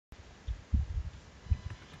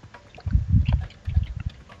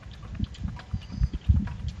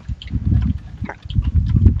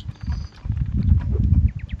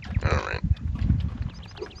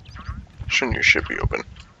mission, you should be open.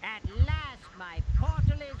 At last, my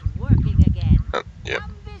portal is working again. Yep.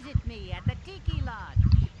 Come visit me at the Tiki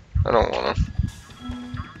Lodge. I don't wanna.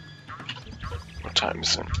 What time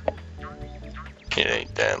is it? It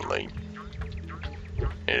ain't that late.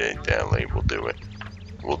 It ain't that late. We'll do it.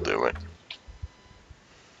 We'll do it.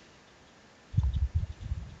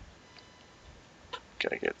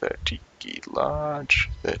 Gotta get that Tiki Lodge.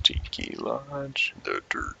 The Tiki Lodge. The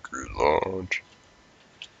Tiki Lodge.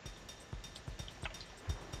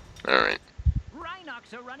 Alright.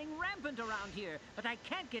 Rhinocs are running rampant around here, but I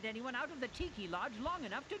can't get anyone out of the Tiki Lodge long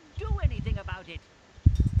enough to do anything about it.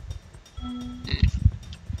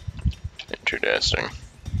 Interesting.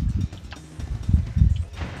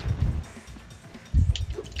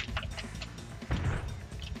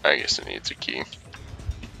 I guess it needs a key.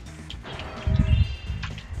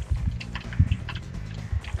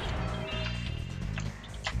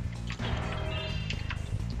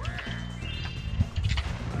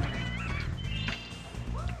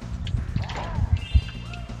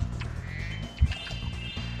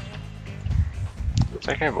 Does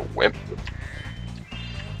that guy have a whip?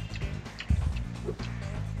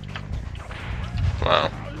 Wow.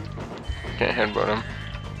 Can't headbutt him.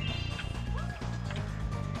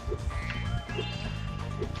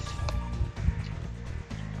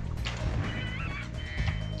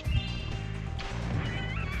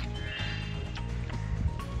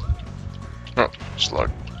 Oh,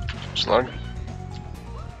 slug. Slug?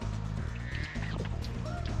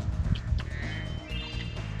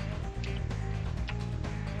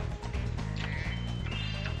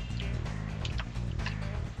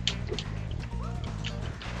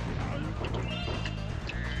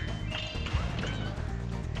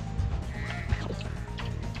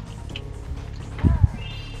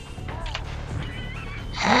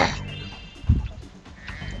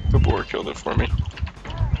 The boar killed it for me.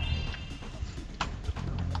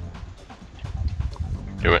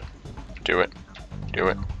 Do it. Do it. Do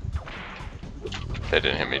it. That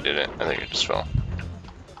didn't hit me, did it? I think it just fell.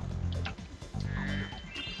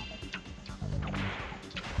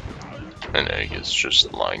 An egg is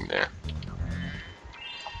just lying there.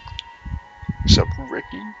 Sup,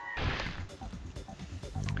 Ricky?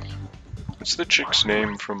 What's the chick's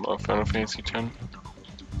name from Final Fantasy X?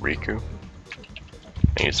 Riku?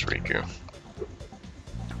 I think it's Riku.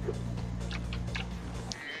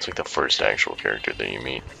 It's like the first actual character that you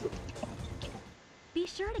meet. Be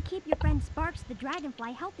sure to keep your friend Sparks the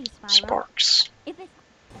Dragonfly healthy, Spyro. Sparks. If it's...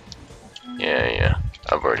 Yeah.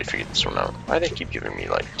 I've already figured this one out. Why do they keep giving me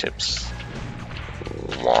like tips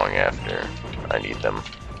long after I need them?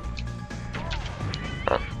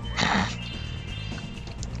 Huh.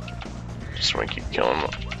 Just want to keep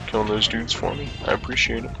killing those dudes for me. I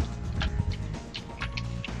appreciate it.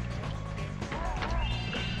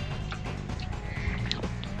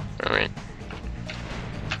 Alright.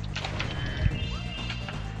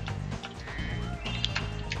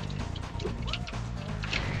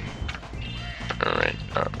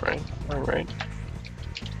 Alright.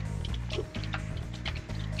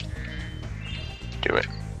 Do it.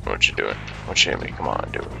 What you doing? What you hit me? Come on,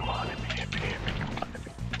 do it. Come on, hit me. Come on, hit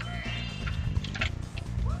me.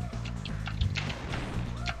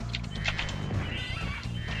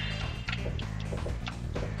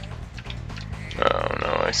 Oh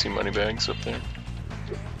no, I see money bags up there.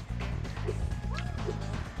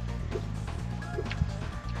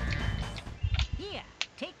 Here,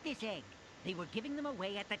 take this egg. They were giving them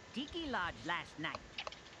away at the Tiki Lodge last night.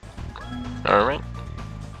 Alright.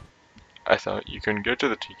 I thought you couldn't get to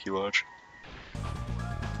the Tiki Lodge.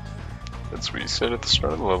 That's what you said at the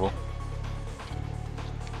start of the level.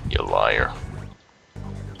 You liar.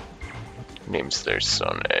 Names their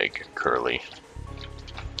son Egg Curly.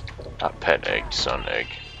 Not pet egg, son egg.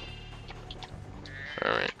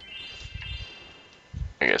 Alright.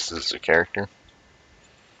 I guess this is a character.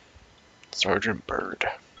 Sergeant Bird.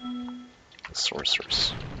 The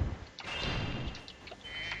sorceress.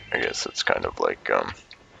 I guess it's kind of like,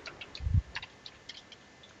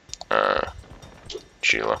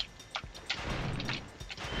 Sheila.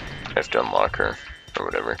 I have to unlock her, or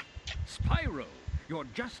whatever. Spyro, you're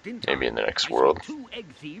just in time. Maybe in the next I saw world. 2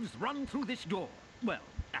 egg thieves run through this door. Well,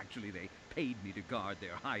 actually they paid me to guard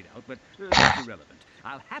their hideout, but that's irrelevant.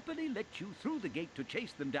 I'll happily let you through the gate to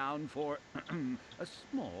chase them down for a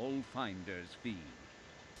small finder's fee.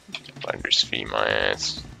 Finder's fee, my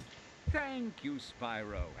ass. Thank you,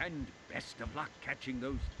 Spyro, and best of luck catching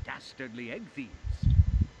those dastardly egg thieves.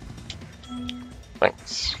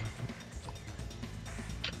 Thanks.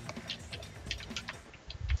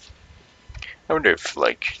 I wonder if,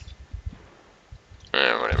 like...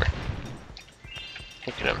 whatever.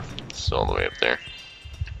 Look at him. It's all the way up there.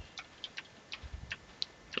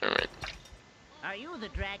 Alright. Are you the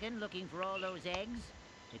dragon looking for all those eggs?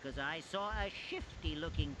 Because I saw a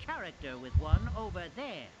shifty-looking character with one over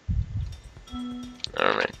there.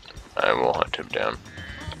 Alright. I will hunt him down.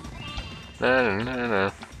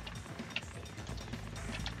 No.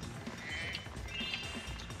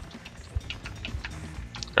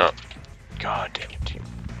 Oh. God damn it, team.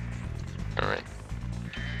 Alright.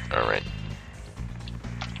 Alright.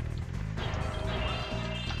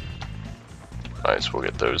 Might as well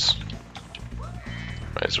get those.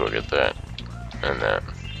 Might as well get that. And that.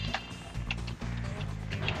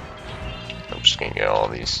 I'm just gonna get all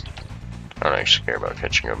these. I don't actually care about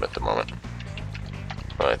catching them at the moment.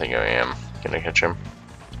 But I think I am gonna catch him.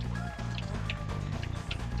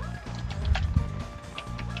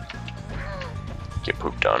 Get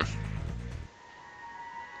pooped on.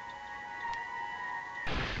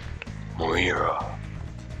 Moira.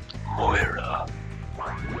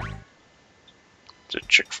 It's a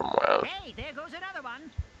chick from WoW. Hey, there goes another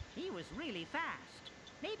one. He was really fast.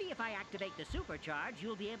 Maybe if I activate the supercharge,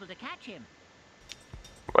 you'll be able to catch him.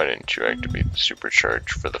 Why didn't you activate the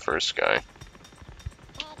supercharge for the first guy?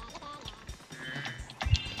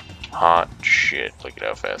 Hot shit. Look at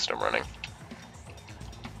how fast I'm running.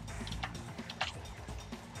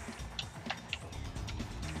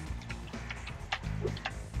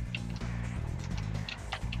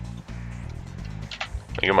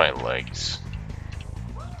 Look at my legs.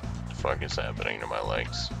 What the fuck is happening to my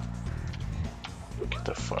legs? Get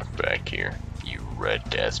the fuck back here, you red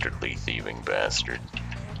dastardly thieving bastard.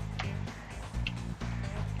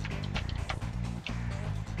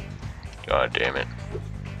 God damn it.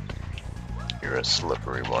 You're a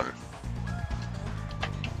slippery one.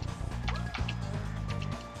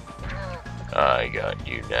 I got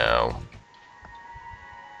you now.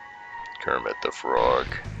 Kermit the Frog.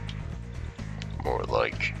 More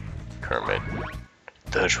like Kermit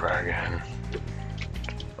the Dragon.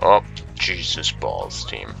 Oh, Jesus balls,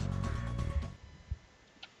 team.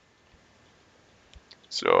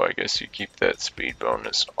 So I guess you keep that speed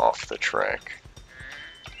bonus off the track.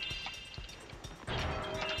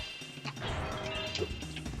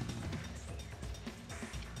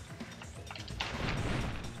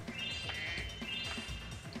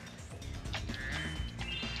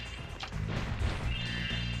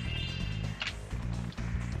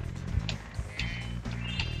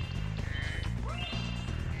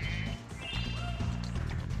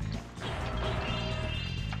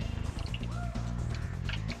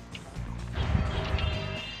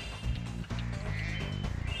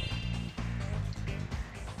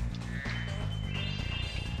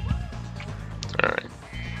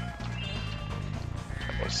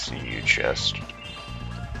 See you, chest.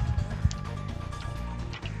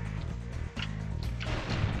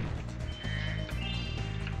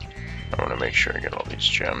 I want to make sure I get all these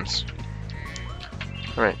gems.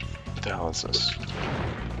 Alright, what the hell is this?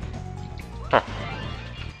 Huh.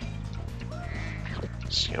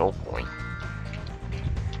 Skill point.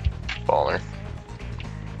 Baller.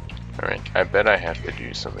 Alright, I bet I have to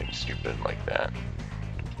do something stupid like that.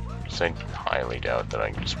 Because I highly doubt that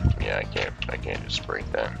I can just, yeah, I can't just break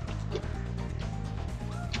that.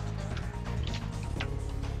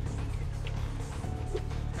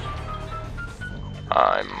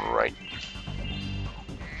 I'm right.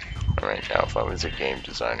 Alright, now if I was a game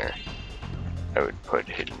designer, I would put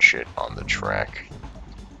hidden shit on the track.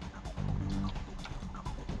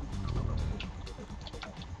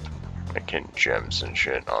 Like hidden gems and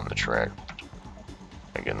shit on the track.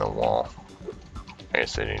 Like in the wall. I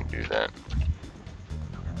guess I didn't do that.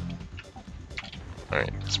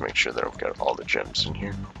 Alright, let's make sure that I've got all the gems in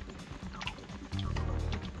here.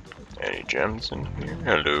 Any gems in here?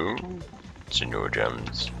 Hello? Senor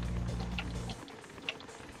Gems.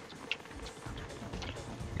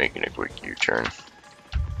 Making a quick U-turn.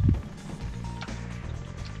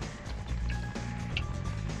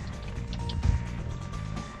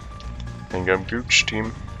 I think I'm Gooch,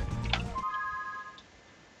 team.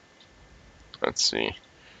 Let's see.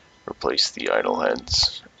 Replace the idle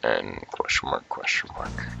heads and question mark, question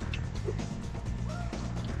mark.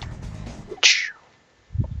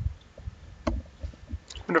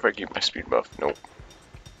 What if I keep my speed buff? Nope.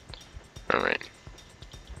 Alright.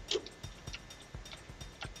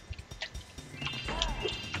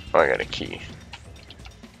 Oh, I got a key.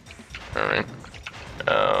 Alright.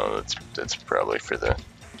 Oh, that's probably for the...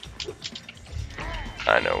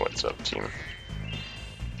 I know what's up, team.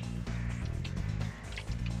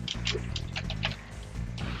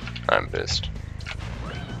 I'm pissed.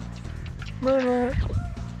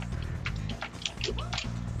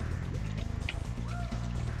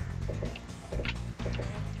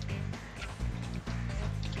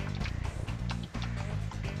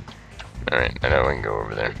 Alright, I know I can go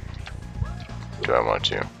over there. Do I want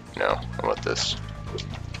to? No. How about this?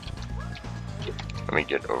 Let me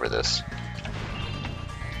get over this.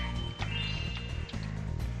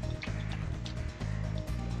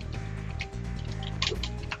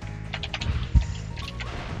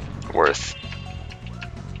 Worth.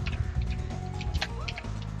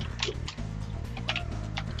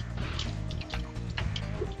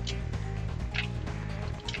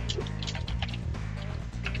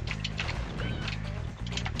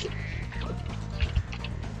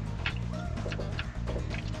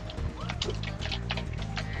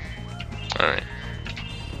 Alright.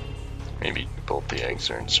 Maybe both the eggs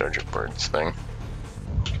are in Sergeant Bird's thing.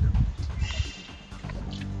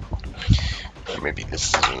 Or maybe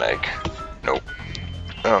this is an egg. Nope.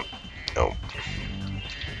 Oh, nope.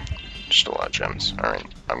 Just a lot of gems. Alright,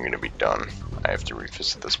 I'm gonna be done. I have to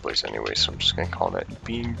revisit this place anyway, so I'm just gonna call that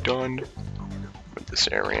being done with this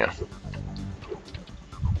area.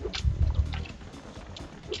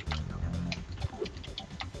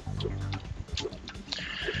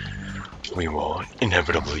 We will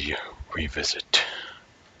inevitably revisit.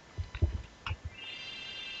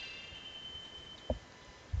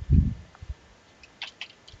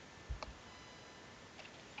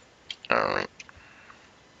 Alright.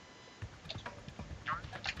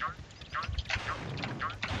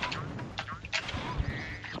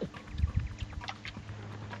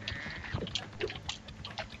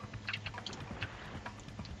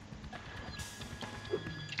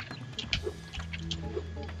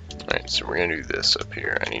 Alright, so we're gonna do this up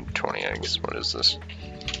here. I need 20 eggs. What is this?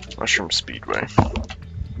 Mushroom Speedway. This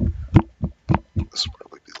will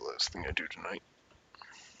probably be the last thing I do tonight.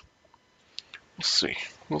 We'll see.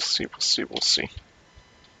 We'll see. We'll see. We'll see.